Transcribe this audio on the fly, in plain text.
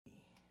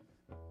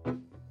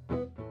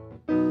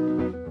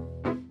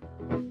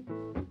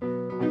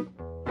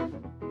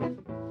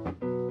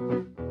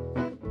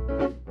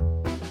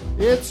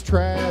It's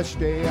trash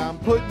day, I'm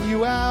putting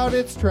you out,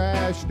 it's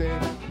trash day.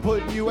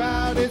 Putting you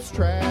out, it's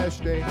trash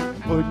day.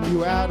 Putting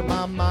you out of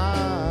my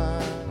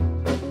mind.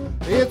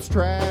 It's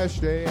trash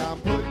day, I'm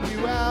putting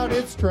you out,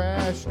 it's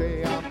trash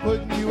day. I'm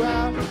putting you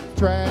out,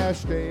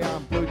 trash day,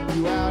 I'm putting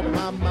you out of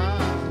my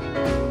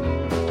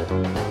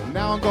mind.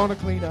 Now I'm gonna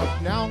clean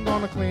up, now I'm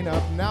gonna clean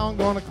up, now I'm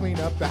gonna clean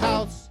up the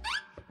house.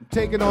 I'm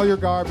taking all your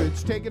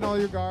garbage, taking all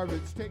your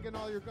garbage, taking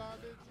all your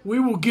garbage. We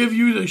will give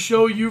you the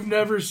show you've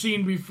never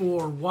seen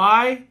before.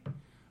 Why?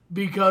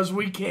 Because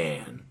we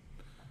can.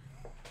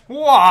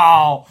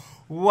 Wow.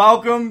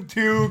 Welcome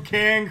to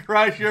Can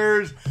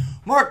Crushers.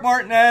 Mark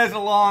Martinez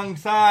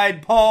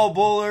alongside Paul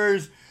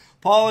Bullers.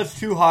 Paul, it's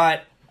too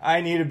hot. I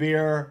need a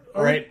beer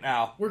right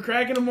now. We're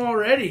cracking them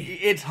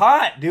already. It's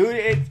hot,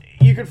 dude.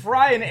 You could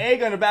fry an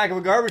egg on the back of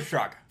a garbage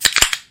truck.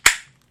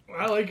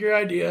 I like your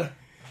idea.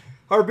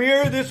 Our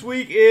beer this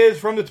week is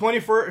from the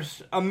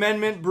 21st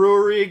Amendment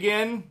Brewery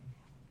again.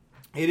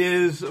 It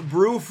is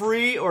Brew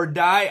Free or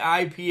Die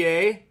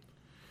IPA.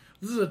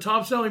 This is a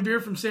top-selling beer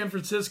from San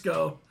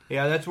Francisco.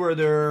 Yeah, that's where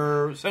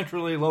they're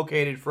centrally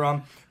located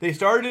from. They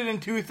started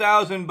in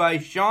 2000 by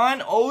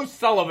Sean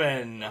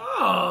O'Sullivan.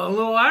 Oh, a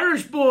little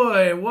Irish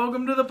boy.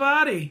 Welcome to the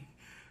party.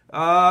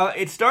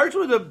 It starts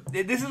with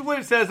this is what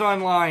it says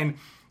online.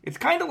 It's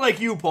kind of like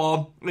you,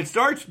 Paul. It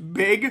starts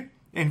big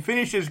and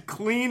finishes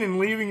clean and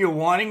leaving you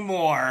wanting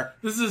more.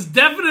 This is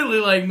definitely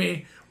like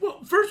me.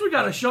 Well, first we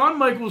got a Shawn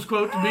Michaels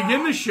quote to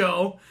begin the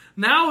show.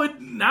 Now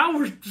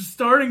we're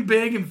starting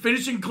big and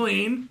finishing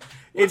clean.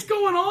 What's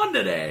going on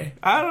today?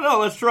 I don't know.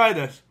 Let's try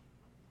this.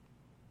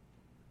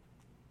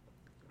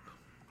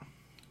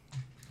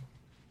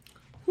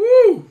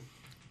 Woo!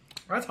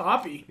 That's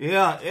hoppy.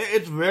 Yeah,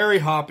 it's very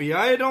hoppy.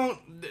 I don't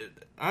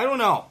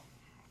know.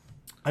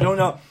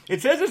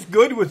 It says it's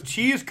good with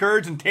cheese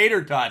curds and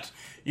tater tots.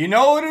 You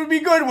know what it would be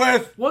good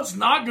with? What's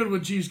not good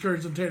with cheese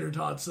curds and tater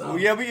tots, though? Oh,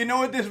 yeah, but you know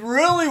what this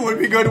really would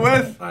be good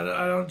with?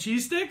 I don't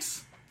cheese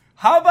sticks?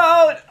 How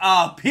about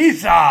a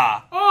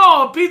pizza?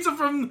 Oh, a pizza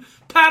from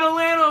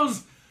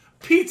Padalano's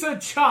Pizza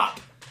Chop.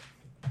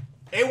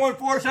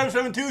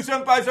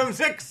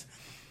 814-772-7576.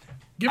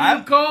 Give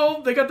them a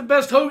call. They got the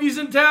best hoagies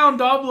in town.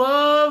 Dob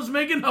loves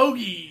making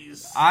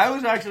hoagies. I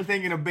was actually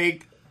thinking of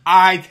baked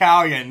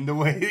Italian, the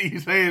way that you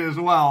say it as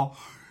well.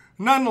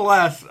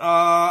 Nonetheless,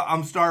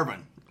 I'm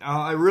starving.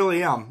 I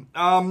really am.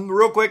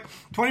 Real quick,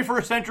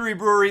 21st Century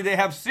Brewery, they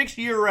have 6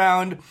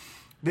 year-round.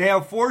 They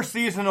have 4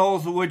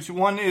 seasonals, which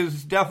one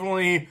is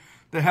definitely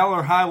the Hell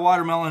or High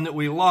Watermelon that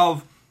we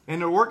love.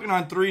 And they're working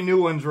on 3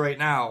 new ones right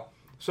now.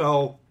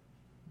 So,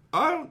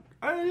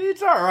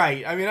 it's all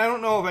right. I mean, I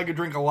don't know if I could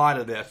drink a lot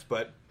of this,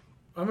 but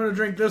I'm going to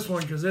drink this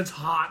one because it's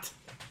hot.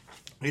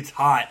 It's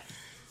hot.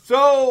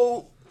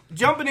 So,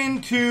 jumping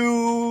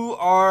into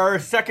our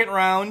second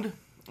round,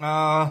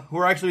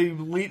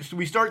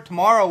 we start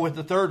tomorrow with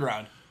the third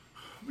round.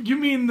 You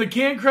mean the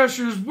Can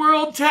Crushers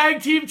World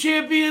Tag Team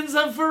Champions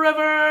of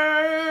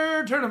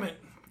Forever Tournament?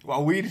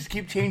 Well, we just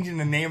keep changing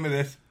the name of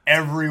this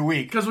every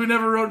week. Because we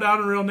never wrote down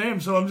a real name,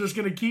 so I'm just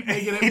going to keep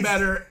making it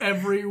better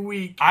every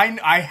week.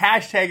 I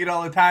hashtag it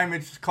all the time.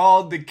 It's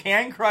called the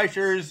Can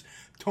Crushers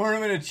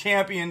Tournament of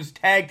Champions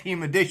Tag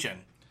Team Edition.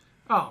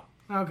 Oh,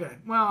 okay.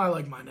 Well, I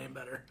like my name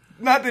better.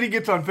 Not that he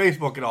gets on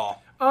Facebook at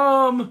all.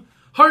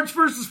 Hearts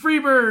versus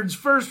Freebirds,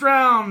 first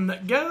round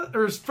of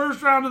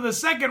the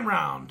second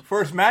round.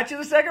 First match of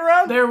the second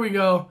round? There we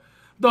go.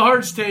 The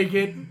Hearts take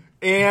it.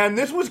 And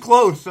this was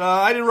close.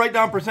 I didn't write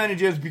down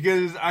percentages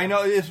because I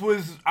know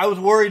I was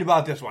worried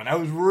about this one. I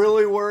was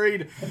really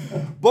worried.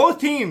 Both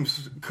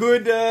teams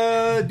could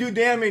do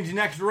damage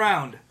next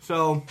round.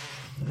 So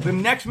the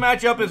next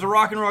matchup is the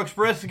Rock and Roll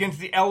Express against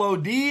the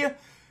LOD.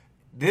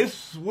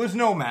 This was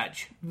no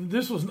match.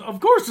 Of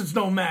course it's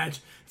no match.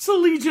 It's the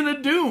Legion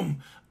of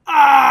Doom.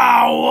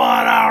 Oh,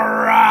 what a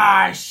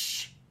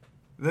rush!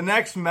 The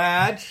next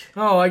match...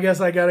 Oh, I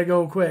guess I gotta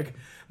go quick.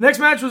 Next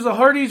match was the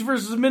Hardys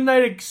versus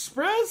Midnight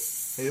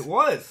Express. It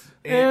was.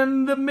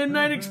 And the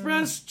Midnight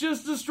Express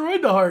just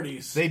destroyed the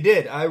Hardys. They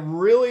did. I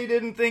really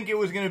didn't think it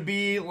was going to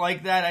be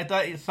like that. I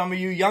thought some of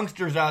you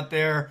youngsters out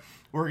there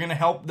were going to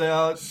help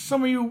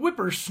some of you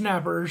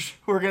whippersnappers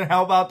were going to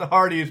help out the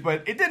Hardys,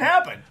 but it didn't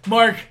happen.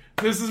 Mark,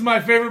 this is my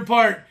favorite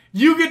part.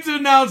 You get to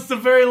announce the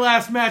very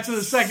last match of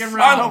the second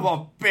round. Son of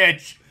a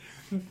bitch.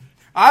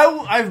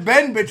 I've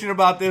been bitching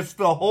about this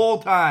the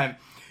whole time.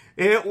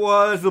 It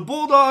was the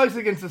Bulldogs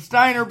against the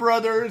Steiner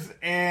brothers,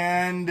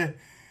 and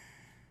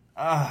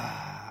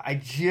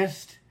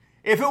if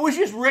it was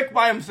just Rick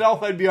by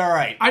himself, I'd be all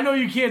right. I know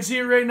you can't see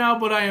it right now,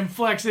 but I am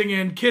flexing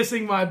and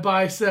kissing my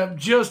bicep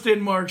just in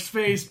Mark's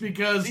face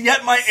because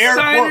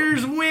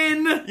Steiners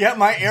win. Yet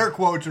my air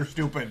quotes are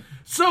stupid.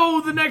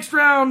 So the next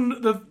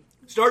round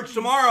starts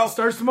tomorrow.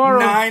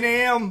 9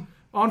 a.m.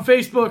 on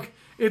Facebook.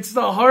 It's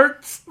the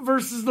Hearts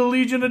versus the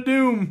Legion of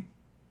Doom.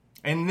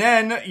 And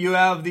then you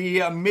have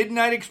the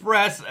Midnight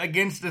Express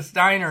against the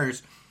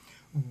Steiners.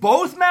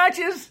 Both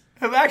matches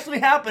have actually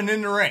happened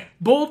in the ring.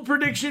 Bold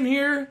prediction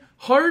here.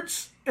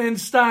 Hearts and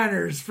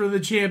Steiners for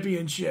the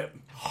championship.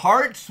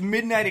 Hearts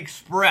Midnight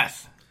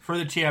Express for for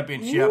the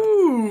championship.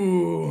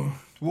 Ooh.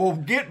 Will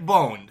get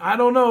boned. I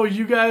don't know.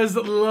 You guys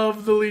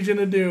love the Legion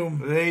of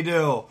Doom. They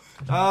do.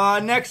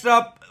 Next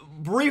up,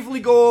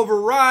 briefly go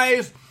over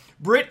Rise.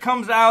 Britt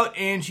comes out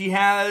and she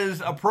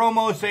has a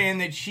promo saying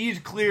that she's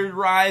cleared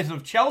Rise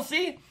of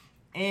Chelsea.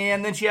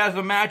 And then she has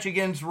a match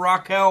against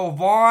Raquel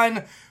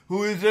Vaughn,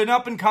 who is an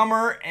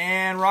up-and-comer,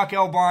 and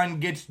Raquel Vaughn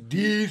gets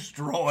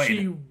destroyed.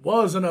 She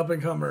was an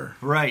up-and-comer.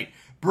 Right.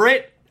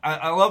 Britt,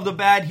 I love the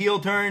bad heel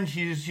turn.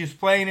 She's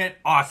playing it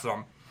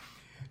awesome.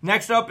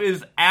 Next up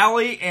is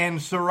Allie and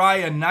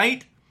Saraya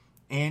Knight,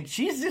 and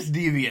she's just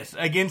devious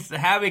against the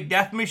Havoc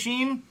Death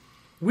Machine.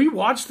 We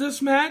watched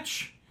this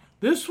match.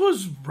 This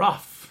was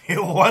rough.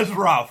 It was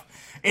rough.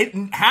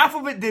 Half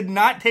of it did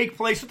not take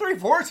place.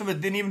 3/4 of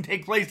it didn't even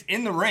take place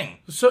in the ring.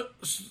 So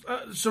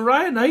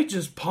Saraya Knight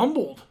just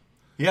pummeled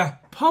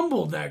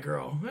that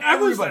girl.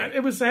 Everybody.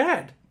 It was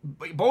sad.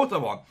 Both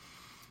of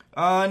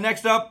them.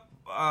 Next up,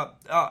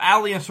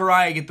 Allie and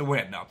Saraya get the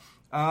win, though.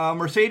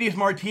 Mercedes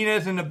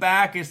Martinez in the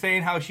back is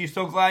saying how she's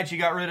so glad she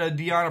got rid of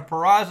Deonna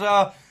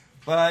Purrazzo,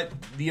 but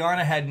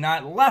Deonna had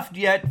not left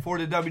yet for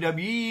the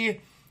WWE,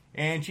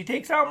 and she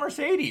takes out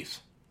Mercedes.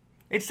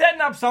 It's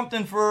setting up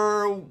something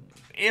for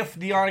if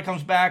Deonna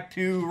comes back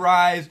to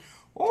Rise,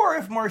 or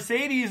if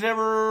Mercedes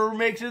ever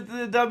makes it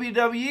to the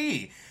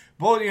WWE.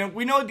 Both,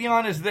 we know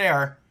Deonna's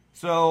there,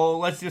 so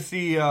let's just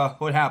see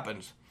what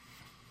happens.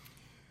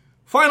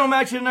 Final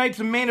match of the night's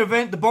the main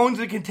event. The Bones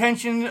of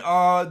Contention.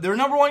 They're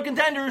number one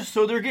contenders,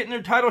 so they're getting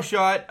their title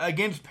shot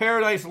against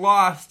Paradise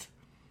Lost.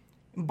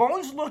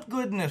 Bones looked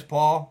good in this,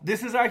 Paul.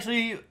 This is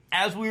actually,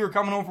 as we were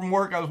coming home from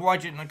work, I was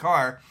watching it in the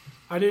car.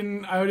 I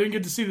didn't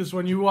get to see this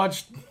one. You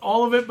watched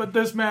all of it, but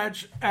this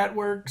match at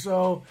work.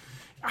 So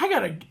I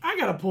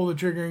gotta pull the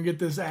trigger and get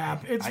this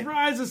app. It's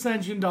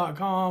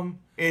RiseAscension.com.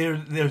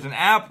 There's an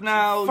app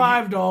now.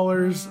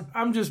 $5.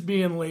 I'm just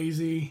being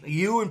lazy.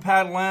 You and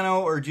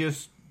Padalano are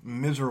just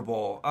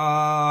miserable.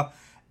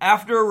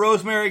 After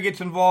Rosemary gets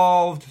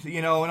involved,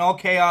 and all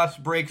chaos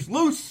breaks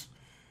loose,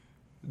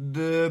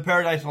 the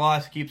Paradise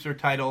Lost keeps their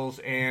titles,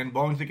 and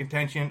Bones of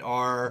Contention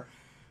are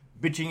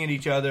bitching at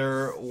each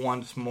other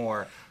once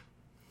more.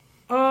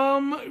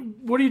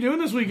 What are you doing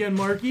this weekend,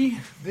 Marky?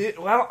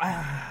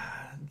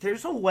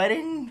 There's a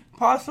wedding,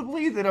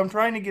 possibly, that I'm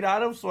trying to get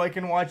out of so I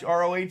can watch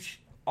ROH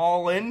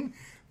All In,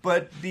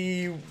 but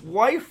the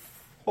wife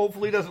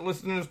hopefully doesn't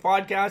listen to this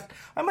podcast.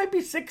 I might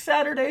be sick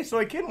Saturday, so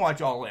I can watch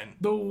All In.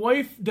 The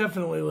wife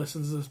definitely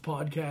listens to this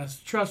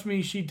podcast. Trust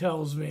me, she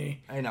tells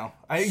me. I know.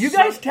 You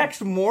guys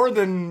text more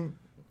than,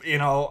 I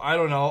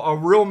don't know, a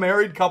real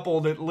married couple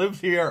that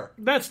lives here.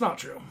 That's not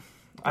true.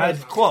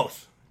 It's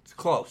close. It's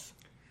close.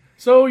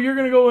 So you're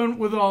going to go in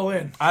with All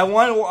In. I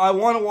want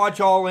to watch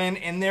All In,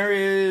 and there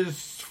is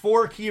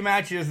 4 key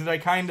matches that I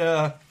kind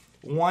of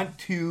want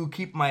to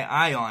keep my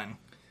eye on.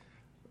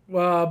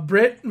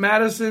 Britt,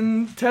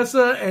 Madison,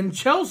 Tessa, and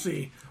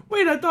Chelsea.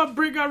 Wait, I thought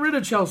Britt got rid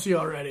of Chelsea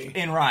already.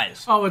 In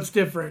Rise. Oh, it's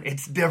different.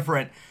 It's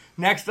different.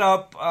 Next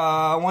up,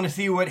 I want to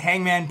see what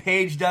Hangman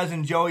Page does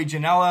in Joey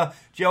Janela.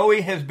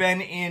 Joey has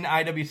been in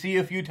IWC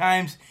a few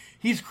times.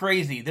 He's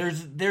crazy.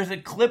 There's a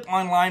clip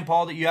online,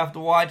 Paul, that you have to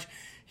watch.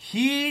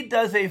 He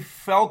does a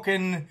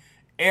Falcon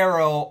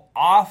Arrow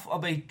off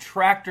of a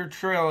tractor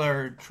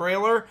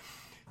trailer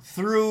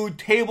through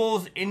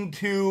tables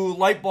into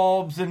light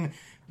bulbs, and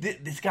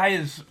this guy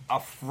is a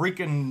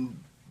freaking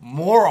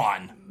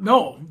moron.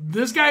 No,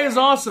 this guy is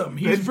awesome.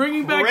 He's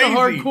bringing back the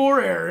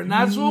hardcore era, and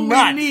that's what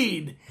we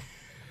need.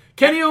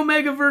 Kenny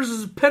Omega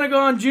versus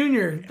Pentagon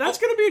Jr. That's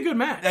going to be a good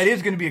match. That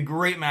is going to be a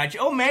great match.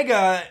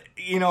 Omega,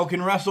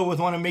 can wrestle with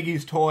one of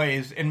Miggy's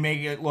toys and make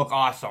it look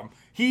awesome.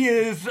 He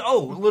is,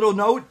 little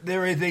note,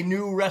 there is a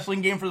new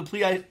wrestling game for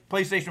the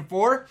PlayStation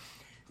 4.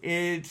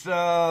 It's,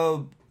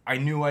 I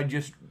knew I'd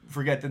just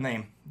forget the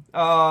name.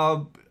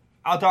 I'll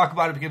talk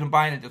about it because I'm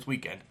buying it this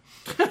weekend.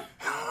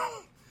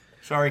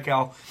 Sorry,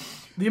 Cal.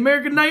 The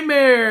American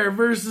Nightmare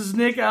versus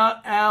Nick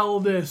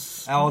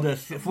Aldis. For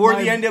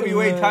the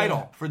NWA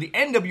title. For the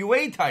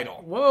NWA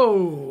title.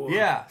 Whoa.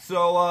 Yeah,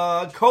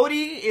 so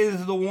Cody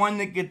is the one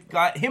that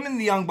got him and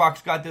the Young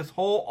Bucks got this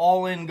whole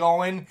All-In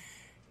going.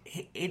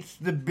 It's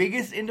the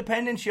biggest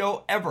independent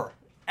show ever.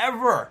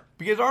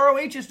 Because ROH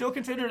is still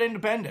considered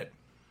independent.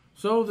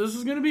 So this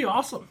is going to be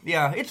awesome.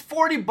 Yeah, it's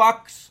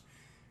 $40.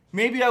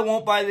 Maybe I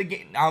won't buy the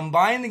game. I'm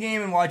buying the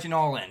game and watching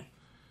All In.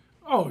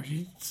 Oh,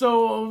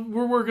 so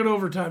we're working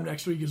overtime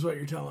next week is what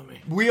you're telling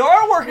me. We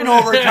are working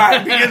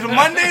overtime because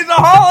Monday's a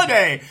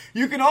holiday.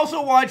 You can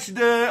also watch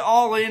the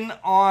All In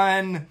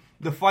on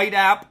the Fight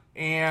app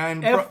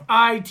and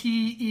FITE.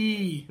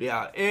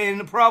 Yeah,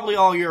 and probably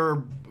all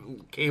your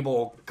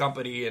cable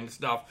company and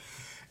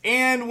stuff.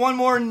 And one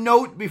more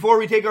note before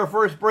we take our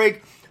first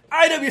break.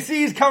 IWC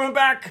is coming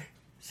back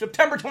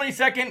September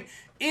 22nd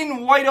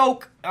in White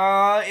Oak.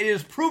 It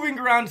is Proving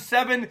Ground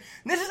 7.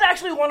 This is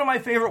actually one of my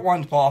favorite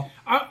ones, Paul.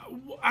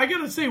 I got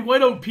to say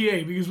White Oak,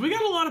 PA, because we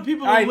got a lot of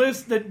people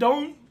that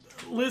don't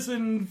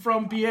listen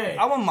from PA.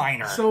 I'm a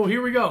minor. So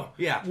here we go.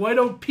 Yeah. White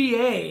Oak,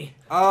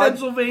 PA.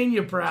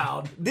 Pennsylvania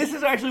proud. This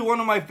is actually one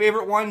of my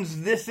favorite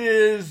ones. This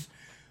is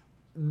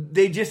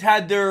they just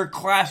had their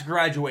class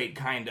graduate,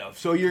 kind of.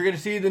 So you're going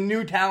to see the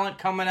new talent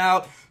coming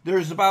out.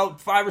 There's about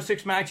 5 or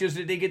 6 matches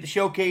that they get to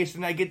showcase,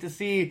 and I get to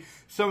see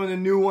some of the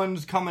new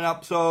ones coming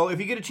up. So if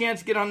you get a chance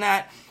to get on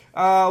that,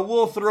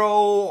 we'll throw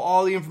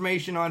all the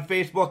information on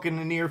Facebook in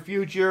the near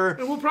future.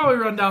 And we'll probably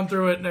run down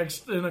through it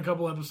next in a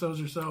couple episodes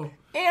or so.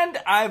 And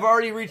I've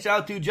already reached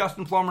out to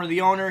Justin Plummer,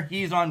 the owner.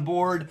 He's on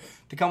board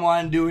to come on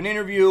and do an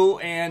interview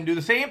and do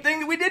the same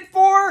thing that we did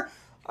for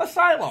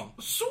Asylum.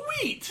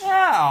 Sweet!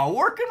 Yeah,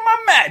 working my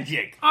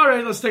magic. All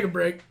right, let's take a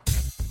break.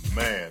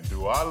 Man,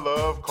 do I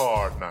love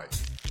card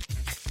night.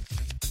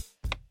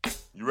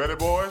 You ready,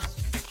 boys?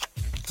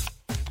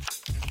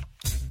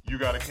 You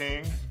got a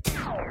king?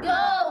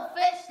 Go,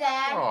 fish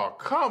dad. Oh,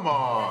 come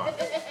on.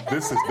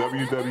 This is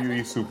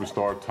WWE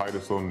superstar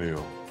Titus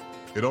O'Neil.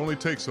 It only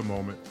takes a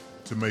moment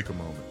to make a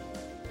moment.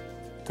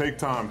 Take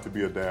time to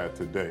be a dad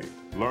today.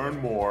 Learn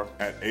more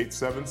at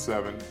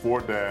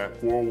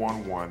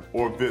 877-4DAD-411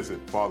 or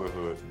visit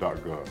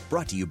fatherhood.gov.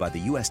 Brought to you by the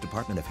U.S.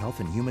 Department of Health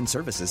and Human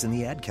Services and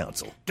the Ad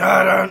Council.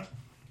 Dun-dun,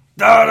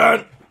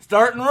 dun-dun.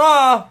 Starting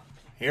Raw.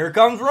 Here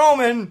comes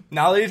Roman.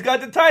 Now that he's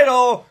got the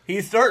title,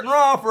 he's starting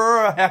Raw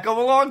for a heck of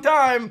a long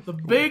time. The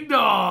big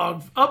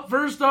dog up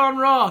first on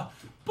Raw.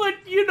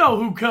 But you know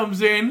who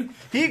comes in.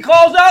 He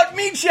calls out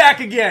Meat Shack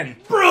again.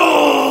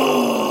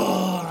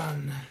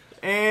 Braun!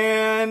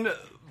 And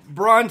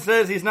Braun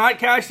says he's not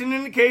cashing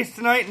in the case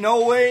tonight.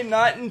 No way,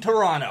 not in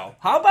Toronto.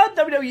 How about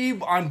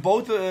WWE on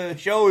both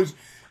shows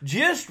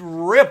just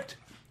ripped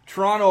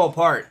Toronto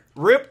apart?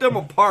 Ripped them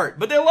apart.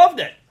 But they loved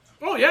it.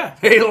 Oh, yeah.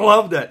 They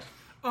loved it.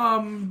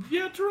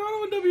 Yeah,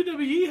 Toronto and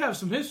WWE have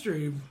some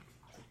history.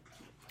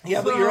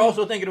 Yeah, but you're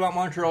also thinking about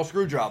Montreal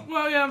Screwjob.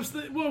 Well, yeah,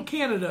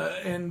 Canada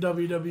and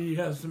WWE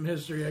has some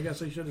history, I guess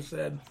I should have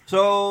said.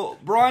 So,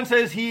 Braun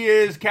says he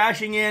is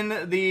cashing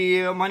in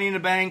the Money in the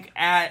Bank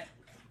at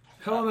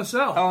Hell in a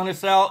Cell. Hell in a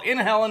Cell, in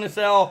Hell in a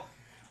Cell,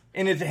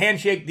 and it's a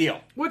handshake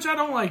deal. Which I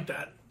don't like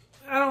that.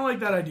 I don't like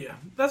that idea.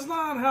 That's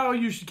not how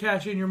you should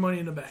cash in your Money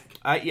in the Bank.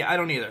 Yeah, I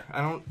don't either.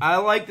 I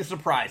like the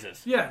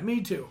surprises. Yeah,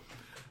 me too.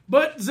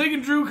 But Zig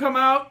and Drew come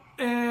out,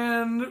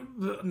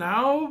 and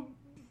now,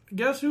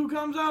 guess who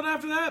comes out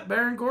after that?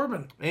 Baron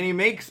Corbin. And he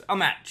makes a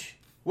match.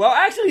 Well,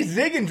 actually,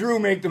 Zig and Drew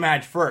make the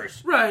match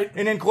first. Right.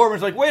 And then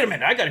Corbin's like, wait a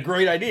minute, I got a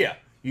great idea.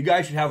 You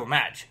guys should have a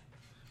match.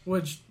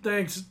 Which,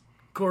 thanks,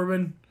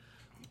 Corbin.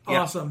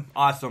 Yeah. Awesome.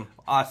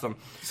 Awesome.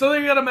 So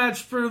they got a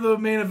match for the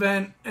main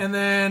event, and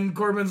then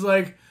Corbin's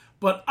like,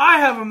 but I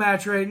have a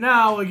match right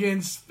now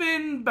against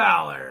Finn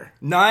Balor.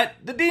 Not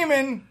the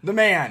demon, the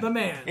man. The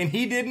man. And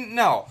he didn't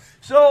know.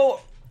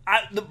 So,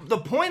 the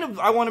point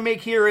I want to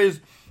make here is,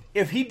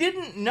 if he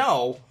didn't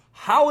know,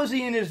 how is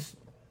he in his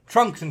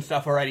trunks and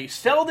stuff already?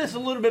 Sell this a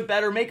little bit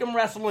better. Make him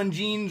wrestle in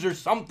jeans or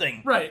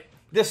something. Right.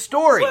 The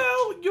story.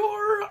 Well,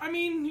 you're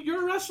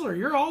a wrestler.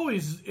 You're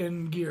always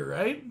in gear,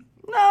 right?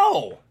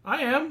 No.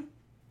 I am.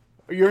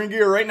 You're in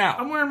gear right now.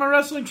 I'm wearing my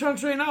wrestling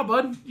trunks right now,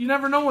 bud. You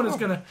never know when you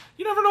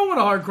never know when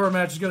a hardcore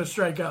match is gonna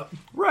strike up.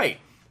 Right.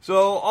 So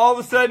all of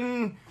a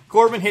sudden,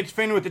 Corbin hits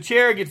Finn with the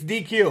chair, gets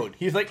DQ'd.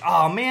 He's like,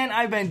 oh man,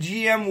 I've been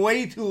GM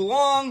way too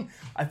long.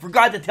 I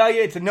forgot to tell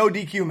you it's a no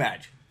DQ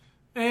match.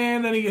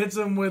 And then he hits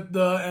him with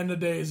the end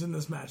of days, and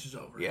this match is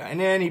over. Yeah, and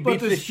then he but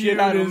beats the the shit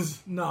out of him. is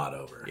not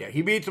over. Yeah,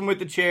 he beats him with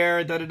the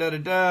chair.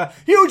 Da-da-da-da-da.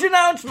 Huge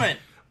announcement.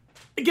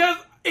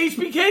 Guess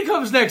HBK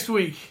comes next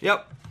week.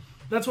 Yep.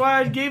 That's why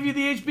I gave you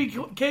the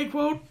HBK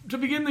quote to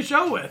begin the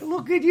show with.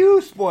 Look at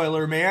you,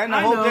 spoiler man.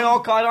 I hope know. they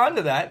all caught on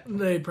to that.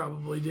 They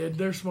probably did.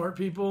 They're smart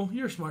people.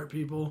 You're smart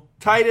people.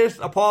 Titus,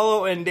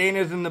 Apollo, and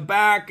Dana's in the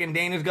back, and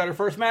Dana's got her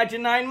first match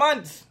in 9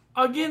 months.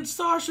 Against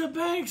Sasha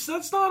Banks.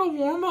 That's not a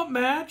warm-up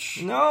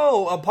match.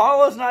 No,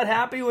 Apollo's not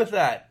happy with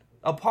that.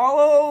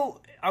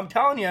 Apollo, I'm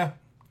telling you.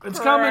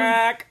 It's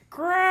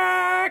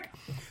Crack.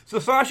 So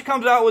Sasha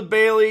comes out with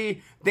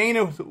Bayley,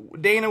 Dana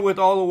with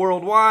all the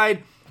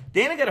worldwide.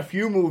 Dana got a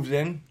few moves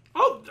in.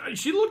 Oh,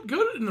 she looked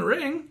good in the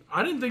ring.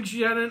 I didn't think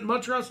she had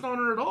much rust on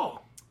her at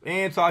all.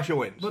 And Sasha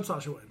wins. But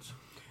Sasha wins.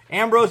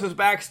 Ambrose is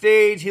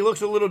backstage. He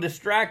looks a little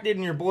distracted,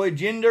 and your boy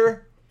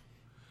Jinder.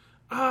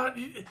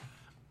 I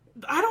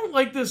don't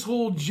like this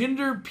whole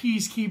Jinder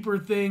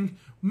peacekeeper thing.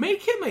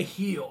 Make him a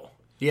heel.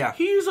 Yeah.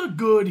 He's a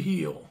good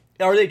heel.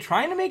 Are they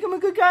trying to make him a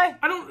good guy?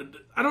 I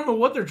don't know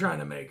what they're trying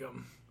to make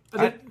him.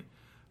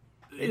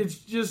 It's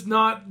just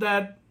not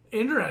that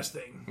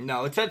interesting.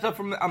 No, it sets up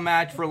for a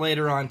match for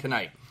later on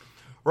tonight.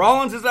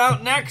 Rollins is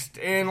out next,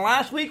 and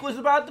last week was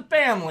about the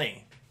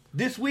family.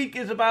 This week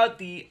is about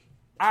the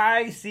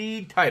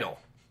IC title.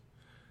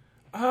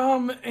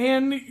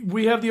 And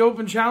we have the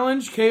open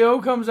challenge. KO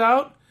comes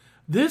out.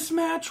 This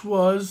match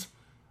was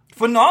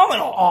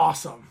phenomenal.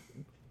 Awesome.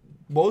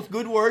 Both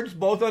good words,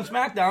 both on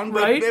SmackDown,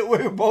 but right? They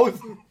were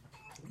both...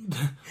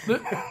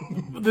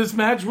 This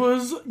match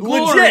was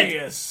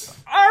glorious.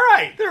 Legit. All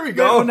right, there we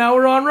go. Now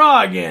we're on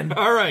Raw again.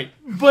 All right.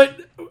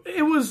 But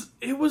it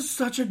was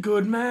such a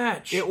good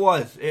match. It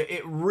was.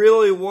 It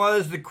really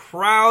was. The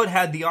crowd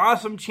had the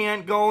awesome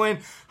chant going.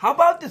 How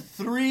about the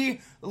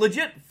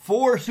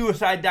 4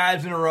 suicide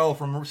dives in a row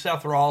from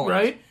Seth Rollins?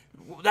 Right?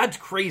 That's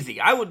crazy.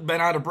 I would have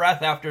been out of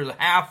breath after the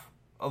half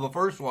of the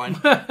first one.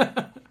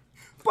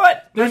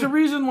 But there's a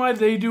reason why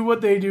they do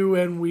what they do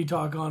and we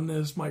talk on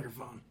this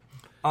microphone.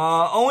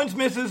 Owens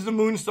misses the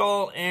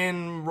moonsault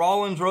and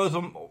Rollins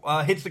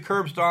hits the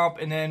curb stomp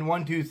and then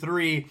 1, 2,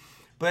 3.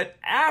 But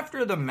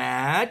after the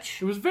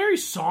match, it was very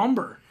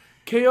somber.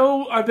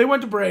 KO, they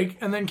went to break,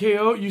 and then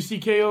you see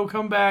KO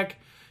come back.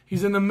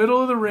 He's in the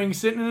middle of the ring,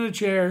 sitting in a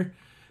chair.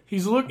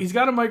 He's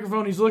got a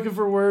microphone. He's looking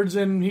for words,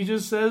 and he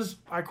just says,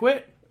 "I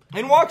quit,"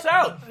 and walks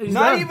out. He's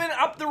not done. even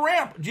up the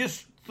ramp,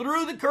 just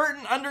through the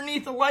curtain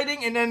underneath the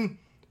lighting, and then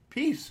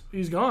peace.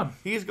 He's gone.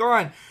 He's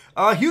gone.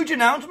 Huge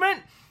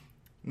announcement.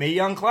 Mae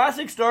Young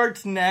Classic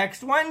starts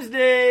next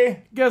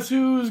Wednesday. Guess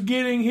who's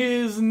getting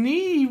his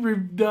knee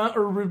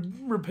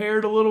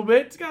repaired a little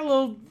bit? It's got a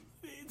little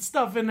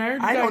stuff in there.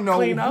 I don't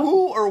know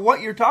who or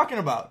what you're talking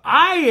about.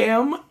 I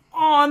am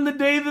on the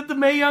day that the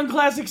Mae Young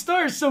Classic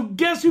starts, so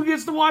guess who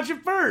gets to watch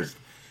it first?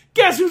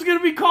 Guess who's going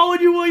to be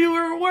calling you while you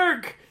were at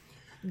work?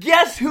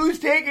 Guess who's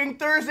taking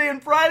Thursday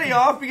and Friday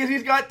off because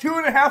he's got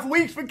 2.5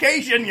 weeks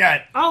vacation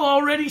yet? I'll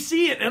already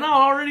see it, and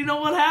I'll already know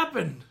what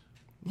happened.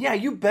 Yeah,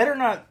 you better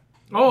not.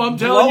 Oh, I'm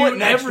telling you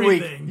next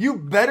everything. Week. You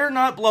better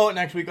not blow it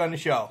next week on the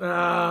show.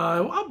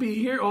 I'll be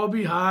here. I'll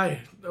be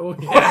high. Oh,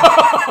 yeah.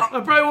 I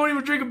probably won't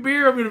even drink a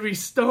beer. I'm going to be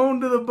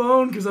stoned to the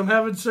bone because I'm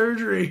having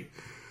surgery.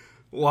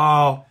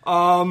 Wow.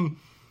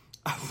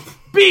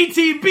 B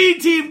team,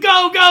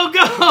 go, go,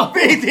 go.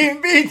 B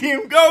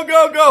team, go,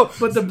 go, go.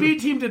 But the B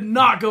team did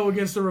not go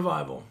against the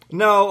Revival.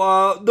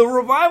 No, the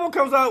Revival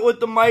comes out with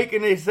the mic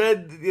and they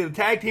said the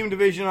tag team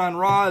division on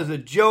Raw is a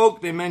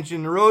joke. They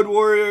mentioned the Road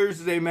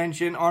Warriors. They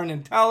mentioned Arn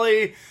and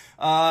Tully.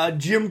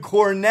 Jim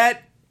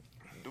Cornette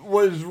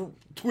was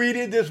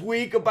tweeted this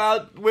week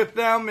with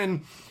them,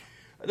 and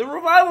the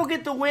Revival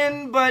get the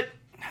win, but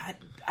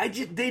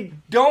they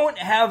don't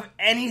have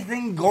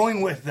anything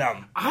going with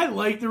them. I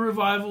like the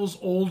Revival's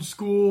old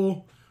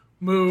school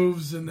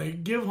moves, and they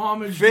give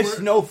homage.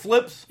 Fist no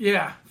flips?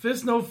 Yeah,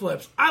 fist no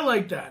flips. I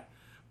like that.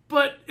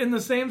 But in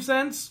the same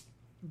sense,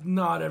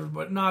 not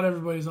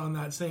everybody's on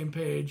that same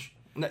page.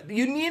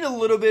 You need a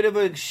little bit of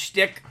a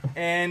shtick,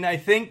 and I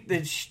think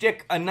the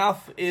shtick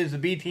enough is the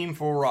B team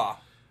for Raw.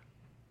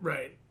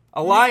 Right.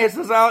 Elias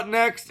is out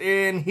next,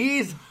 and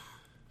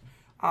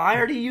I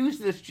already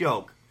used this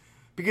joke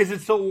because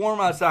it's so warm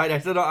outside. I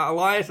said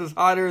Elias is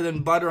hotter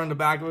than butter on the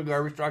back of a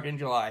garbage truck in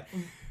July.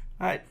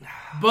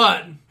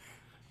 But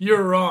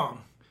you're wrong.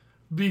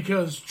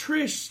 Because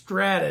Trish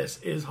Stratus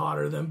is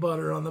hotter than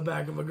butter on the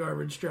back of a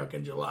garbage truck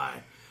in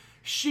July.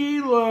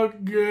 She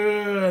looked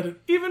good.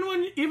 Even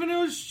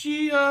though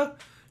she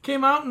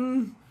came out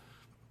and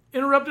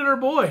interrupted her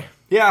boy.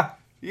 Yeah,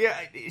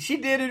 she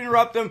did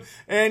interrupt him,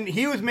 and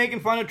he was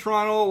making fun of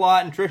Toronto a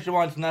lot, and Trish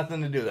wants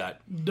nothing to do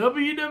that.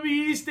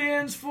 WWE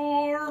stands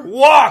for...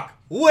 Walk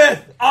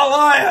with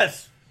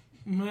Elias!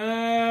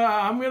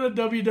 I'm going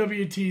to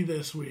WWT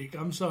this week.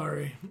 I'm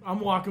sorry. I'm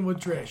walking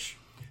with Trish.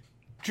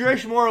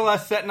 Trish more or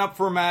less setting up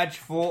for a match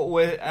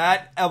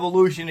at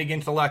Evolution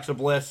against Alexa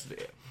Bliss.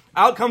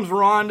 Out comes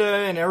Ronda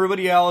and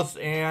everybody else,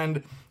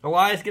 and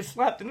Elias gets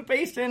slapped in the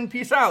face and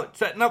peace out.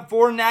 Setting up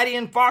for Natty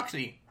and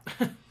Foxy.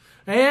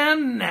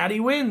 And Natty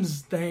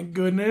wins, thank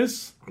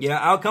goodness. Yeah,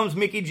 out comes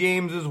Mickie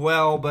James as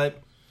well, but,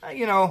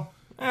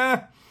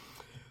 the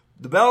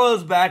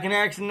Bella's back in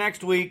action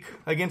next week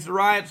against the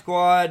Riot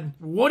Squad.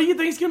 What do you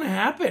think's going to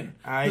happen?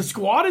 The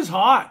squad is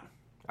hot.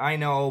 I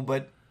know,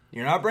 but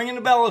you're not bringing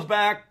the Bellas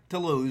back to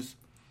lose,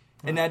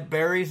 and that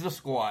buries the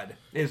squad.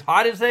 As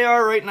hot as they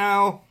are right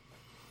now.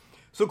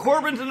 So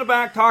Corbin's in the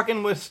back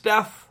talking with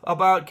Steph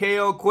about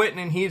KO quitting,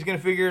 and he's going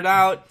to figure it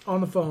out. On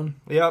the phone.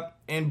 Yep,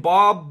 and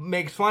Bob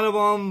makes fun of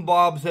him.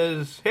 Bob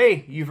says,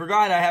 "Hey, you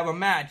forgot I have a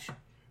match.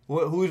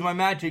 Who's my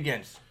match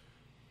against?"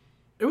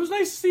 It was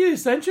nice to see the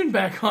Ascension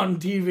back on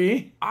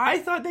TV. I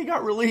thought they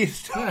got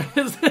released.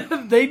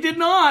 They did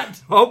not.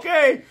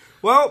 Okay,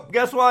 well,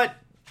 guess what?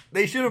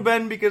 They should have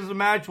been because the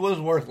match was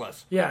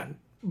worthless. Yeah.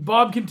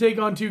 Bob can take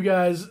on 2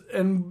 guys,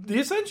 and the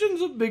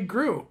Ascension's a big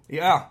crew.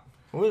 Yeah,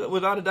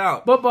 without a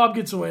doubt. But Bob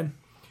gets a win.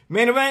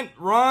 Main event,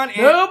 Ron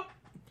and... Nope.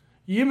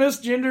 You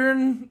missed Jinder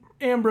and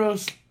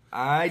Ambrose.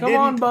 I Come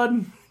didn't. on,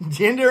 bud.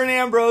 Jinder and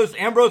Ambrose.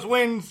 Ambrose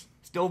wins.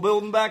 Still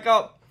building back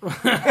up.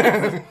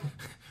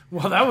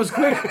 Well, that was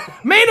quick.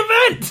 Main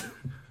event!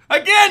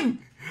 Again!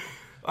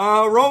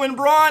 Roman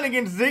Braun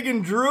against Zig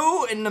and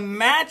Drew, and the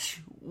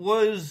match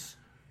was...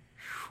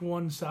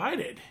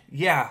 one-sided.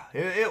 Yeah,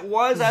 it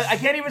was. I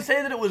can't even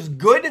say that it was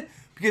good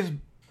because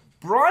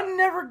Braun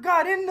never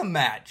got in the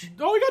match.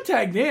 Oh, he got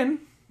tagged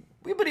in.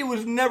 But he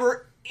was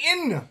never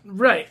in.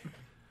 Right.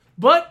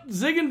 But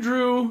Zig and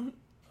Drew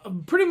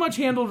pretty much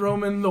handled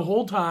Roman the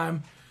whole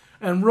time.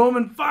 And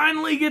Roman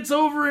finally gets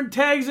over and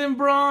tags in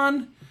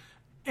Braun.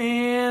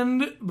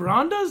 And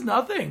Braun does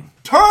nothing.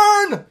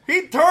 Turn!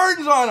 He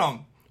turns on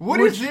him.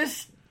 Which is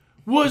this?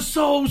 Was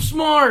so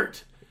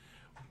smart.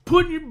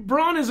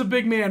 Braun is a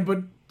big man,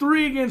 but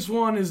 3 against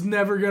 1 is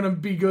never going to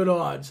be good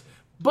odds.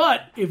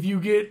 But if you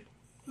get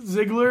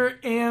Ziggler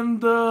and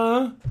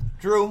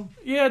Drew.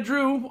 Yeah,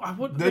 Drew.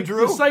 The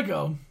Drew? The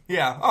Psycho.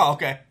 Yeah. Oh,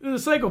 okay. The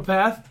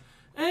Psychopath.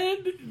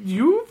 And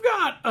you've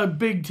got a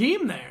big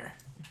team there.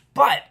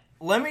 But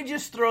let me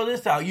just throw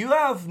this out. You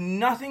have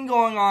nothing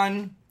going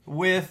on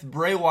with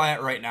Bray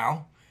Wyatt right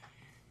now.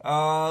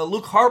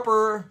 Luke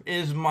Harper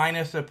is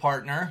minus a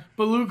partner.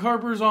 But Luke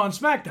Harper's on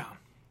SmackDown.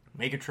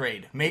 Make a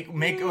trade. Make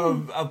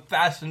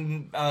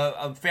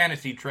a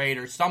fantasy trade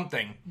or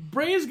something.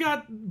 Bray's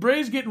getting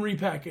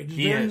repackaged.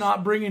 He They're is.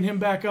 not bringing him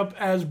back up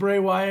as Bray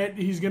Wyatt.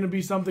 He's going to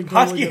be something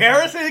totally Husky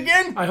different. Harris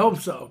again? I hope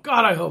so.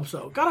 God, I hope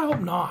so. God, I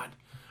hope not.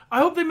 I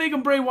hope they make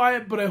him Bray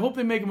Wyatt, but I hope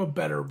they make him a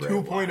better Bray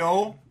Wyatt.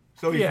 2.0?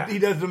 So he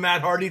does the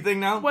Matt Hardy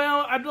thing now?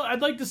 Well,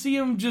 I'd like to see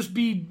him just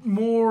be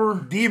more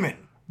Demon.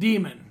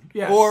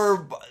 Yes.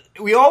 Or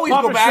we always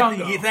Papa go back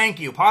Shango. to thank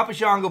you, Papa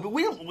Shango. But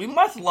we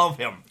must love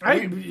him.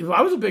 I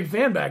was a big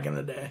fan back in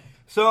the day.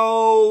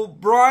 So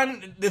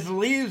Braun, this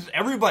leaves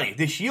everybody.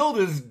 The Shield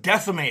is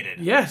decimated,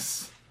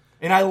 Yes.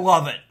 and I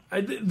love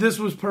it. This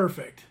was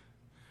perfect.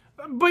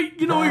 But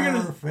you know what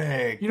you're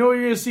Perfect.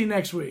 gonna see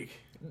next week.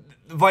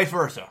 Vice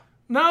versa.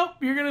 No,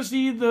 you're gonna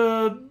see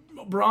the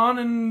Braun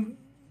and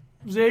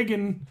Zig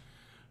and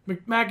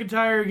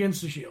McIntyre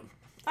against the Shield.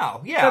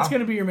 Oh yeah, That's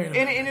gonna be your main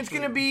event. and it's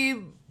gonna be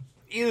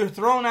either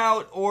thrown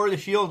out or the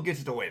Shield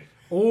gets to win.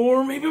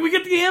 Or maybe we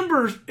get the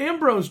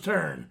Ambrose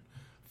turn.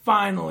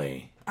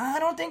 Finally. I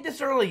don't think this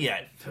early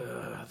yet.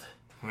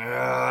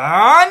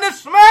 On to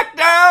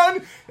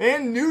SmackDown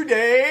in New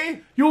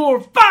Day.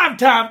 Your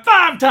five-time.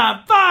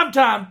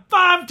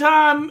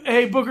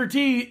 Hey, Booker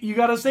T, you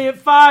gotta say it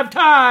 5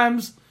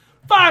 times.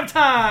 5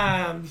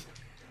 times.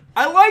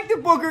 I like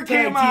that Booker Tag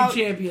came team out.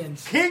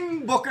 champions.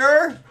 King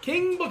Booker.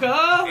 King Booker.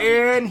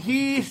 And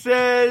he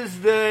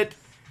says that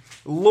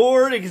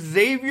Lord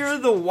Xavier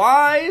the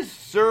Wise,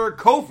 Sir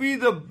Kofi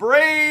the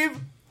Brave,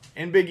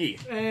 and Big E.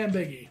 And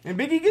Biggie. And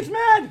Big E gets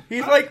mad.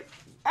 He's like,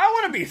 I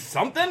want to be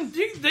something.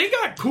 They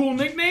got cool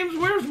nicknames.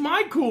 Where's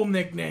my cool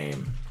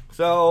nickname?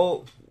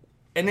 So,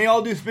 and they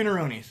all do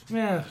spinneroonies.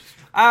 Yeah.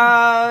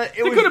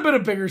 It It could have been a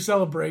bigger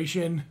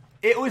celebration.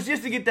 It was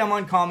just to get them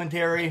on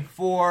commentary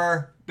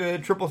for the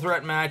triple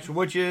threat match,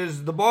 which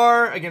is The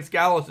Bar against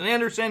Gallows and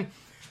Anderson.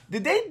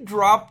 Did they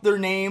drop their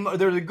name?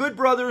 They're the Good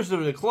Brothers,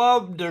 they're the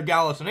Club, they're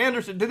Gallows and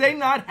Anderson. Did they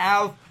not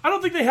have... I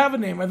don't think they have a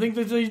name. I think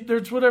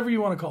there's whatever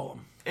you want to call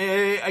them.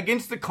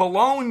 Against the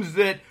Colognes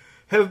that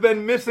have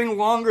been missing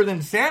longer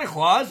than Santa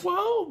Claus?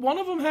 Well, one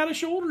of them had a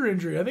shoulder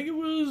injury. I think it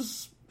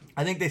was...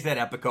 I think they said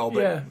Epico,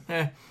 but...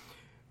 Yeah.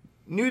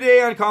 New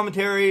Day on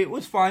commentary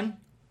was fun.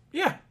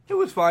 Yeah. It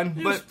was fun,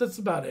 but... That's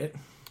about it.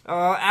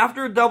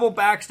 After a double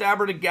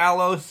backstabber to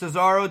Gallows,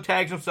 Cesaro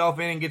tags himself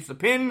in and gets the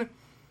pin.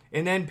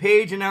 And then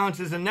Paige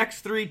announces the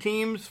next 3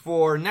 teams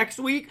for next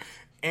week.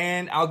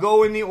 And I'll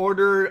go in the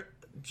order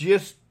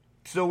just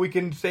so we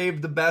can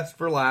save the best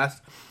for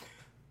last.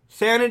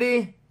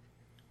 Sanity,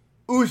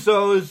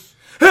 Usos,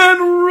 And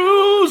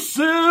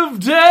Rusev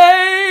Day!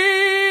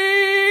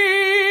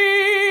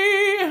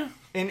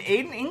 and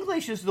Aiden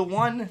English is the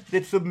one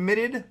that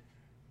submitted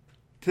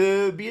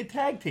to be a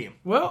tag team.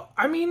 Well,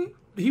 I mean,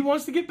 he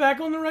wants to get back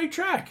on the right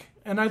track.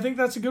 And I think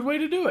that's a good way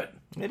to do it.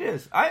 It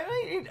is.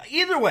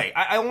 Either way,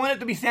 I want it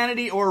to be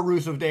Sanity or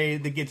Rusev Day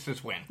that gets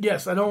this win.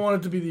 Yes, I don't want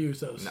it to be the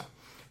Usos. No.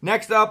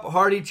 Next up,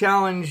 Hardy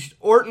challenged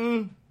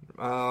Orton.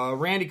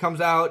 Randy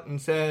comes out and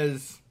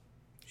says,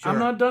 sure. I'm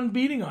not done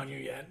beating on you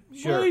yet.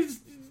 Sure. Well,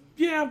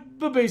 yeah,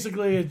 but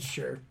basically it's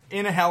sure.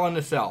 In a Hell in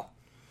a Cell.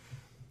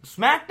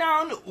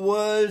 SmackDown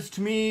was,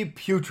 to me,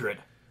 putrid.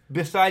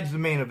 Besides the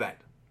main event.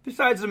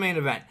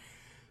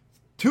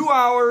 2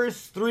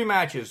 hours, 3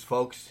 matches,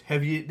 folks.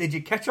 Did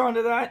you catch on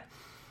to that?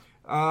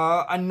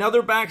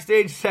 Another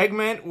backstage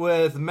segment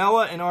with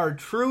Mella and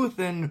R-Truth,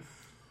 and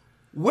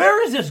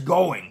where is this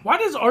going? Why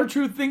does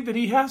R-Truth think that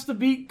he has to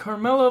beat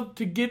Carmella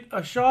to get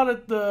a shot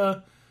at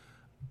the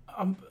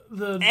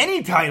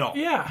Any title.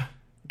 Yeah.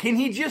 Can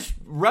he just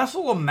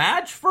wrestle a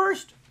match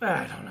first?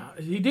 I don't know.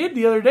 He did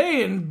the other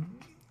day, and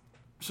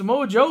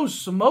Samoa Joe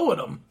Samoa'd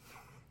him.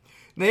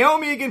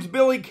 Naomi against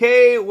Billie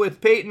Kay with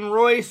Peyton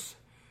Royce.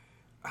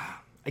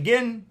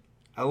 Again,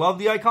 I love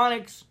the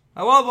Iconics.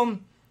 I love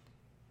them.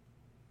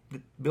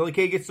 Billie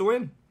Kay gets the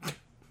win.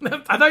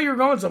 I thought you were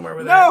going somewhere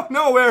with that.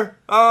 No, nowhere.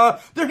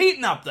 They're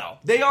heating up, though.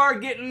 They are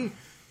getting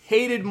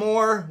hated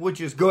more,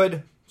 which is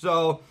good.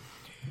 So,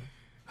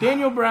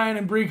 Daniel Bryan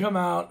and Brie come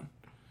out,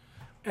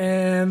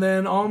 and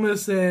then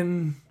Almas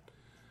and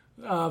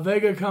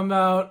Vega come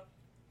out.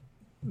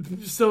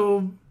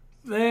 So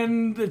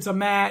then it's a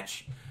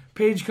match.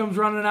 Paige comes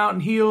running out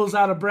and heels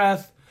out of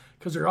breath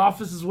because her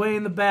office is way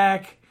in the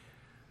back.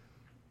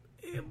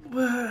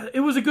 It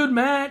was a good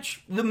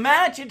match. the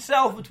match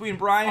itself between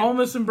Bryan...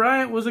 Almas and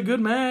Bryant was a good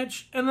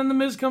match. And then The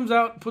Miz comes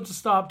out and puts a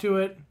stop to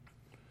it.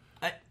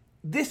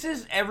 This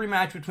is every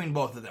match between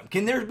both of them.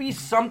 Can there be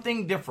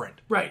something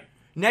different? Right.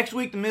 Next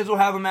week, The Miz will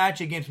have a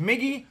match against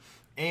Miggy,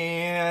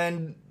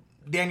 and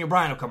Daniel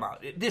Bryan will come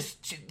out.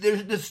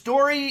 The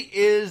story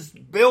is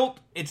built.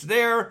 It's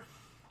there.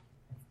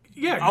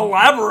 Yeah.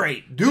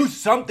 Elaborate. Do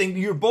something.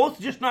 You're both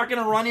just not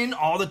going to run in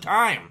all the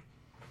time.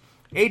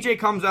 AJ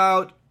comes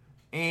out,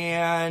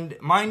 and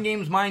mind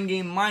games.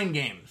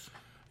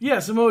 Yeah,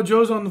 Samoa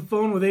Joe's on the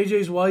phone with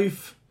AJ's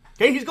wife.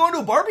 Hey, he's going to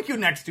a barbecue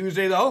next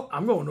Tuesday, though.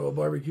 I'm going to a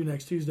barbecue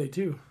next Tuesday,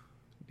 too.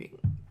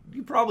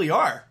 You probably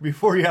are,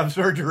 before you have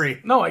surgery.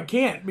 No, I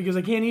can't, because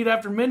I can't eat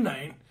after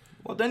midnight.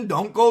 Well, then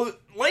don't go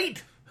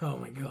late. Oh,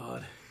 my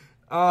God.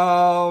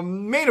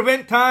 Main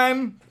event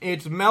time.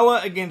 It's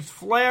Mella against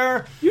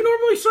Flair. You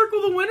normally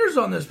circle the winners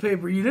on this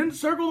paper. You didn't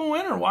circle the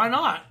winner. Why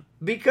not?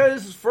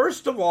 Because,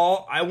 first of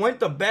all, I went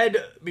to bed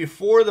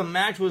before the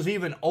match was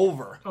even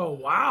over. Oh,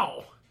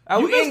 wow.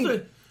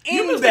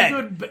 You missed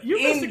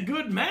a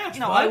good match,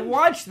 No, bud. I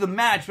watched the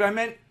match, but I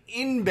meant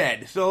in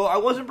bed. So I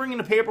wasn't bringing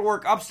the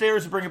paperwork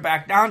upstairs to bring it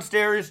back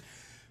downstairs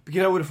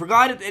because I would have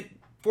forgot it at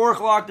 4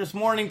 o'clock this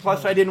morning.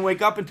 Plus, I didn't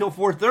wake up until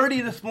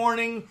 4:30 this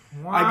morning.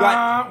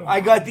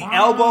 I got the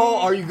elbow.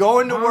 Are you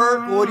going to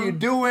work? What are you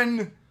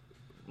doing?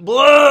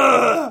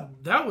 Blah!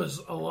 That was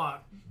a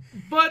lot.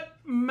 But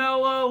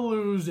Mella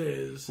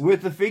loses.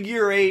 With the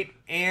figure 8,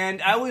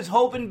 and I was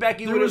hoping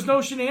Becky would There was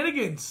no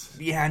shenanigans.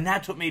 Yeah, and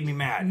that's what made me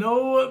mad.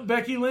 No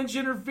Becky Lynch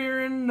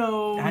interfering,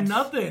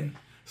 nothing.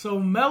 So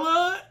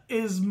Mella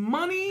is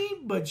money,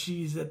 but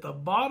she's at the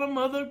bottom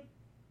of the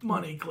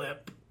money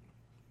clip.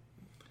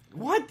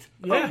 What?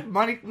 Yeah. Oh,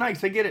 money,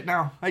 nice, I get it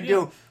now. I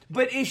do.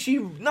 But is she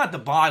not the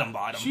bottom?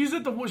 She's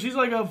like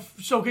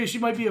she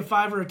might be a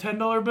 $5 or a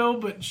 $10 bill,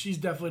 but she's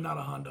definitely not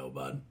a hundo,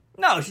 bud.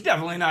 No, she's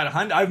definitely not a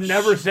hundo. I've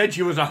never said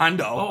she was a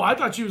hundo. Oh, I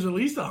thought she was at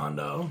least a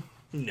hundo.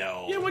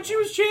 No. Yeah, when she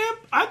was champ,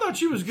 I thought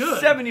she was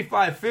good.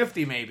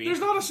 $75.50 maybe. There's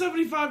not a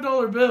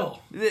 $75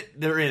 bill.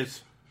 There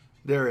is.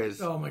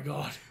 Oh my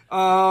God.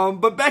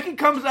 But Becky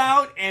comes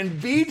out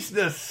and beats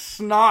the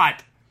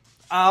snot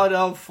out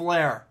of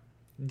Flair.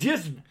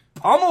 Just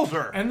pummels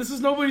her. And this is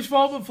nobody's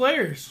fault but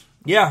Flair's.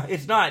 Yeah,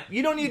 it's not.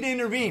 You don't need to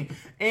intervene.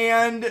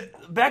 And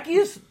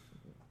Becky's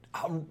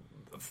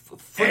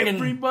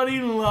everybody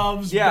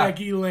loves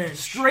Becky Lynch.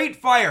 Straight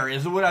fire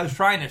is what I was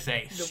trying to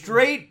say.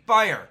 Straight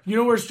fire. You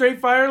know where straight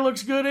fire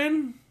looks good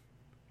in?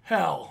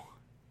 Hell.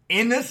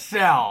 In the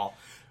cell.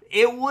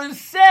 It was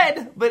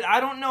said, but I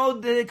don't know.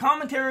 The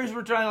commentators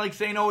were trying to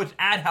saying, "Oh, it's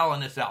at Hell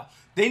in a Cell."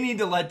 They need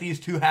to let these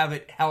two have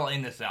it Hell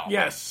in a Cell.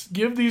 Yes,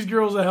 give these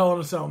girls a Hell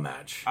in a Cell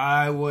match.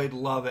 I would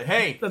love it.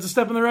 Hey, that's a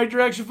step in the right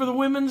direction for the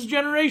women's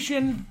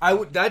generation.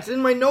 That's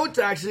in my notes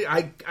actually.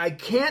 I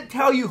can't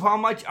tell you how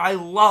much I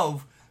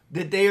love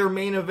that they are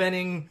main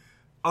eventing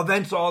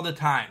events all the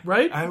time.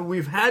 Right?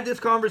 We've had this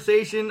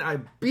conversation.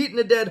 I've beaten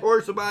a dead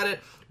horse about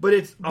it, but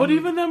it's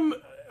even them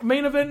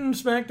main eventing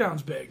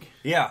SmackDown's big.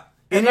 Yeah.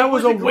 And that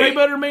was a way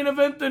better main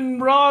event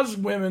than Raw's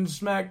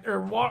women's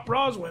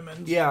Raw's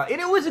women's. Yeah, and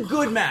it was a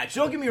good match.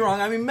 Don't get me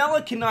wrong. I mean,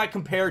 Mella cannot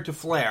compare to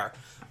Flair,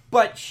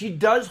 but she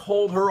does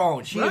hold her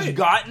own. She has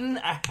gotten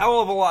a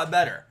hell of a lot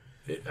better.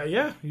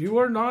 Yeah, you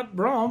are not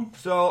wrong.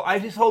 So I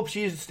just hope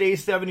she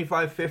stays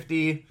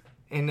 $75.50,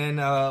 and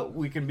then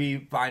we can be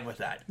fine with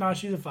that. No,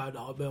 she's a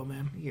 $5 bill,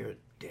 man. You're a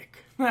dick.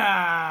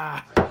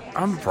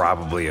 I'm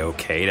probably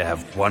okay to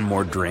have one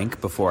more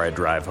drink before I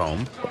drive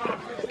home.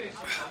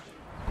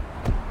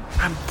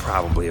 I'm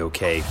probably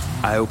okay.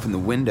 I open the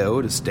window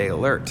to stay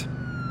alert.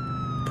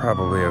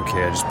 Probably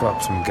okay. I just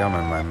popped some gum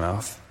in my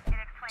mouth.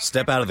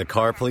 Step out of the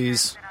car,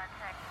 please.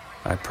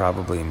 I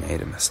probably made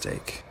a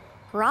mistake.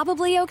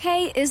 Probably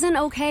okay isn't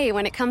okay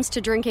when it comes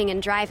to drinking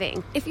and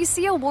driving. If you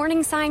see a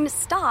warning sign,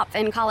 stop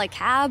and call a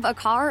cab, a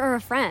car, or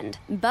a friend.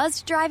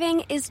 Buzzed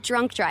driving is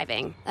drunk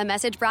driving. A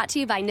message brought to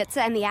you by NHTSA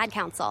and the Ad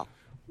Council.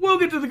 We'll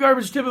get to the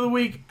garbage tip of the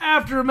week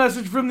after a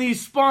message from these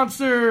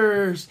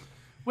sponsors.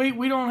 Wait,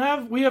 we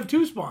have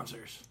two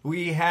sponsors.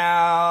 We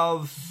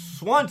have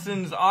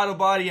Swanson's Auto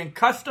Body and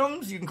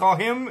Customs. You can call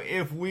him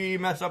if we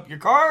mess up your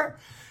car.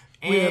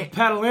 And we have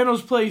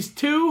Padalano's Place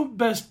 2,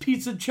 best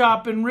pizza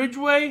chop in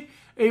Ridgeway,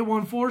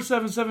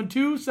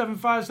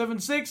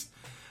 814-772-7576.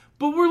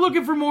 But we're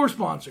looking for more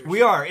sponsors.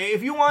 We are.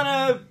 If you want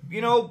to,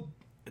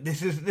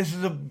 this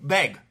is a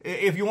beg.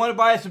 If you want to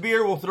buy us a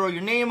beer, we'll throw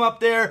your name up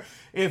there.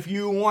 If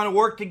you want to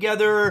work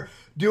together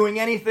doing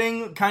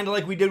anything, kind of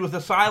like we did with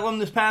Asylum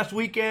this past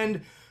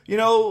weekend,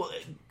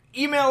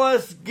 email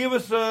us, give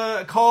us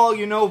a call,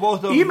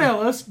 both of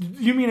Email us?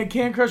 You mean at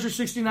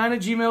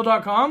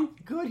cancrusher69@gmail.com?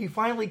 Good, he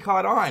finally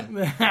caught on.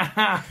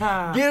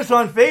 Get us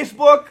on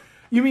Facebook.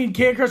 You mean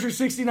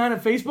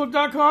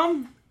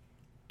cancrusher69@facebook.com?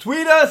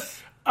 Tweet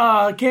us.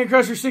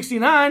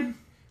 Cancrusher69.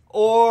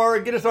 Or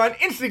get us on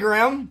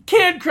Instagram.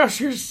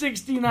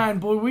 CanCrusher69.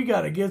 Boy, we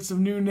got to get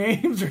some new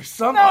names or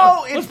something.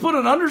 No, let's put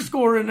an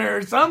underscore in there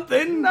or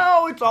something.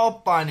 No, it's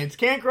all fun. It's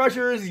Can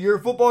Crushers, your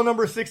football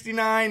number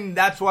 69.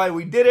 That's why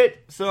we did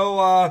it.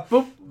 So,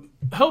 but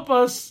help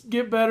us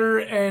get better,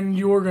 and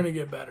you're going to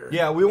get better.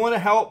 Yeah, we want to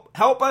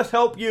help us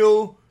help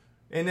you,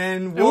 and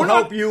then we'll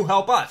help you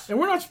help us. And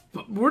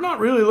we're not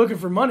really looking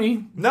for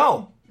money.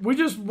 No. We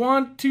just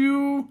want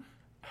to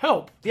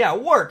help. Yeah,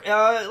 work.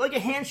 Like a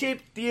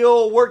handshake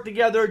deal, work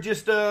together,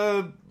 just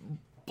blow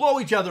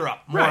each other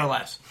up, more or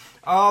less.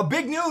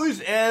 Big news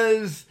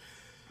is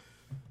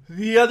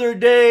the other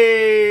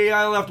day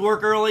I left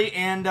work early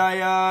and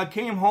I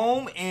came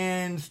home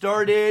and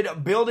started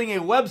building a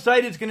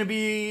website. It's going to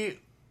be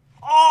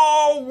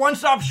all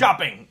one-stop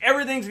shopping.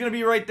 Everything's going to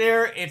be right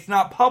there. It's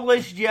not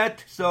published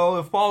yet, so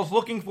if Paul's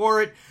looking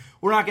for it,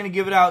 we're not going to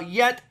give it out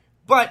yet,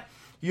 but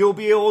you'll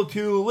be able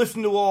to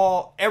listen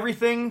to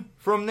everything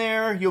from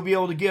there. You'll be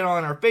able to get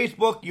on our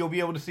Facebook. You'll be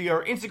able to see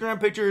our Instagram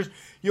pictures.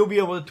 You'll be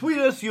able to tweet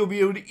us. You'll be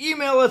able to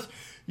email us.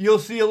 You'll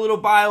see a little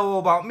bio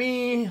about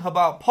me,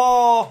 about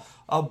Paul,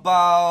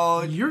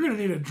 about... You're going to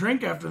need a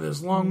drink after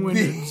this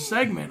long-winded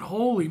segment.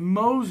 Holy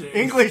Moses.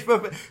 English,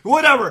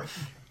 whatever.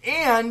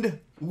 And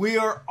we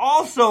are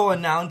also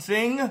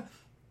announcing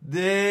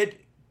that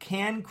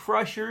Can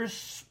Crushers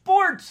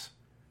Sports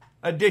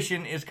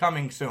edition is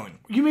coming soon.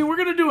 You mean we're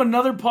going to do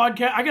another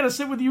podcast? I got to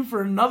sit with you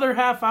for another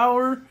half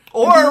hour?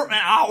 Or an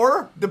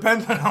hour,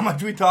 depends on how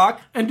much we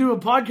talk. And do a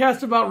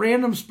podcast about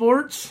random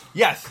sports?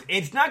 Yes,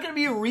 it's not going to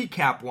be a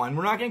recap one.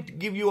 We're not going to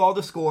give you all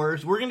the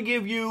scores. We're going to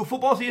give you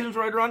football season's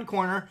right around the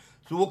corner.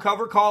 So we'll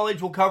cover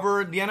college, we'll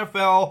cover the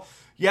NFL.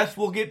 Yes,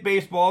 we'll get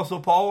baseball, so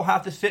Paul will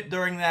have to sit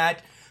during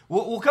that.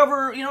 We'll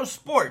cover,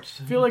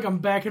 sports. I feel like I'm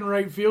back in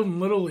right field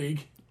in Little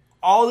League.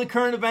 All the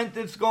current event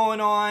that's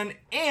going on,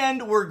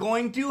 and we're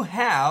going to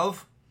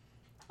have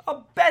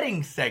a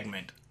betting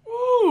segment.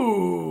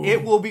 Ooh.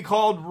 It will be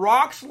called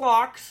Rocks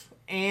Locks,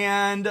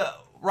 and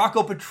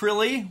Rocco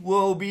Petrilli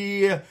will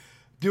be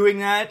doing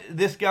that.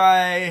 This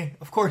guy,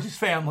 of course, is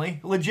family,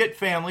 legit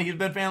family. He's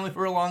been family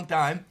for a long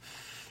time.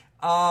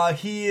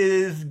 He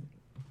is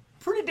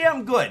pretty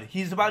damn good.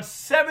 He's about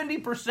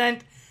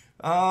 70%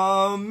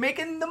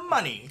 making the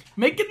money.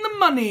 Making the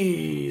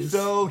money.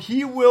 So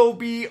he will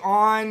be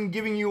on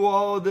giving you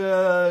all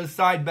the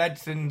side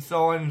bets and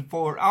so on and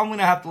forth. I'm going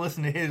to have to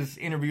listen to his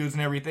interviews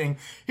and everything.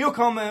 He'll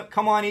come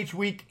on each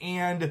week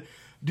and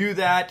do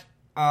that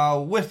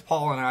with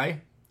Paul and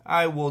I.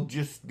 I will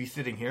just be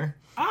sitting here.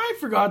 I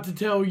forgot to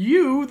tell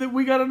you that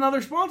we got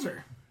another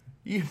sponsor.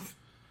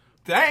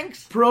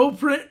 Thanks. Pro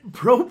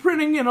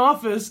Printing and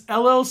Office,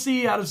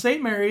 LLC out of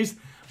St. Mary's,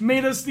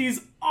 made us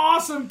these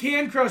awesome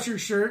Can Crusher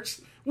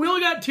shirts. We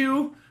only got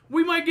 2.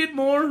 We might get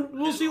more.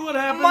 We'll see what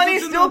happens.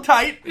 Money's still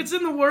tight. It's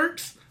in the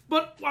works,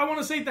 but I want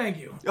to say thank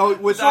you. Oh,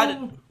 without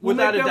we'll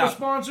make them a doubt. A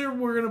sponsor.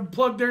 We're going to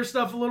plug their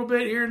stuff a little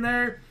bit here and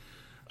there.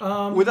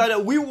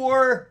 We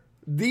wore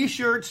these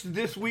shirts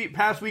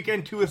past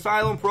weekend to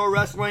Asylum Pro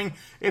Wrestling.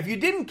 If you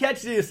didn't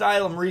catch the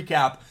Asylum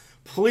recap,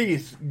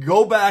 please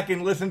go back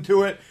and listen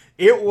to it.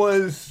 It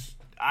was...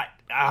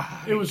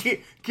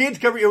 kids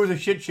cover. It was a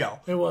shit show.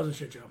 It was a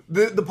shit show.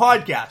 The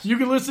podcast. You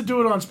can listen to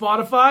it on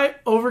Spotify,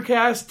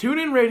 Overcast,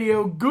 TuneIn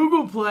Radio,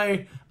 Google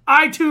Play,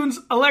 iTunes,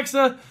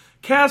 Alexa,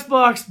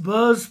 Castbox,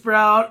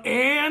 Buzzsprout,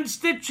 and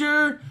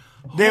Stitcher.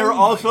 They're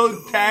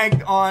also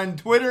tagged on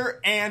Twitter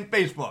and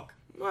Facebook.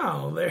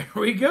 Wow, there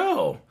we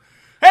go.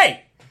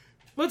 Hey,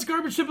 let's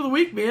garbage tip of the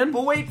week, man.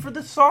 But wait for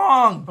the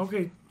song.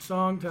 Okay,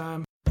 song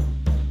time.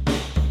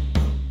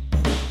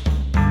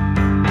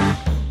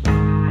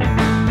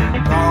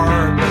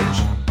 Garbage,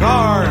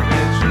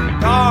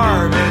 garbage,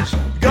 garbage,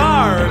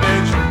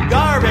 garbage,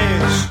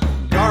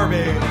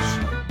 garbage,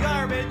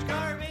 garbage,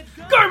 garbage.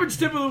 Garbage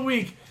tip of the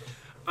week.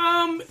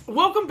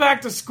 Welcome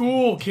back to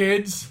school,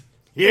 kids.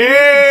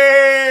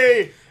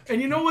 Yay!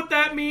 And you know what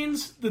that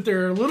means? That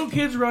there are little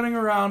kids running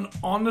around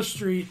on the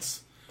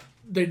streets.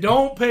 They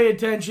don't pay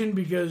attention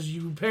because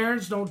you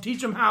parents don't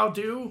teach them how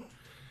to.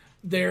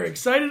 They're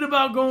excited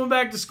about going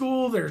back to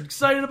school. They're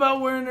excited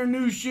about wearing their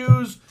new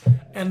shoes.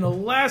 And the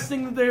last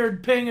thing that they're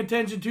paying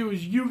attention to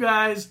is you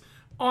guys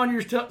on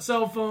your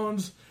cell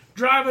phones,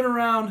 driving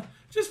around.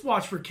 Just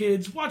watch for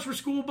kids. Watch for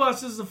school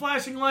buses, the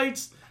flashing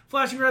lights,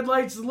 flashing red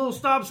lights, the little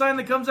stop sign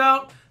that comes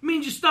out.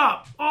 Means you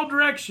stop. All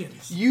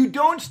directions. You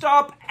don't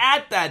stop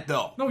at that,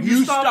 though. No,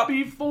 you stop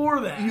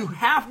before that. You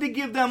have to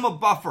give them a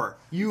buffer.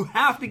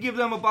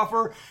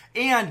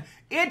 And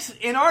it's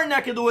in our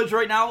neck of the woods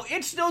right now.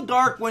 It's still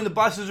dark when the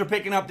buses are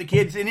picking up the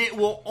kids, and it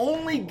will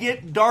only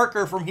get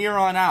darker from here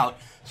on out.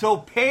 So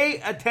pay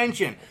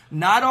attention.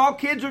 Not all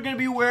kids are going to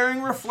be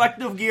wearing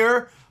reflective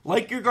gear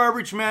like your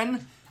garbage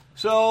men.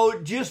 So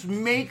just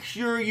make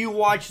sure you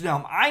watch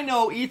them. I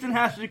know Ethan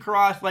has to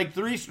cross like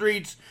 3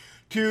 streets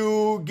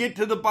to get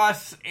to the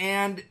bus,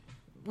 and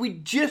we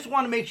just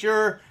want to make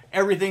sure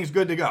everything's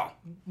good to go.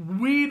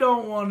 We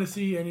don't want to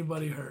see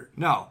anybody hurt.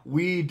 No,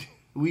 we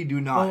do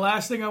not. The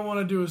last thing I want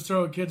to do is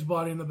throw a kid's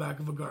body in the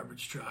back of a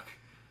garbage truck.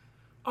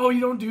 Oh,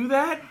 you don't do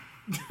that?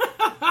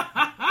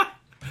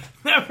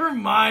 Never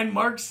mind.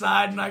 Mark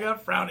sighed, and I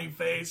got frowny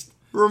faced.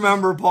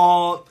 Remember,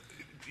 Paul,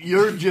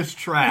 you're just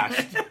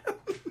trashed.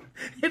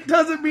 It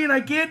doesn't mean I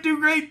can't do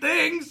great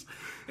things.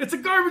 It's a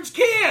garbage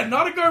can,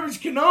 not a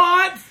garbage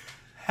cannot.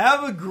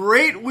 Have a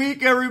great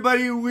week,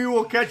 everybody. We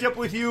will catch up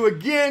with you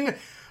again.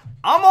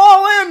 I'm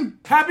all in.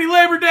 Happy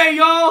Labor Day,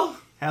 y'all.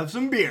 Have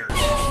some beer.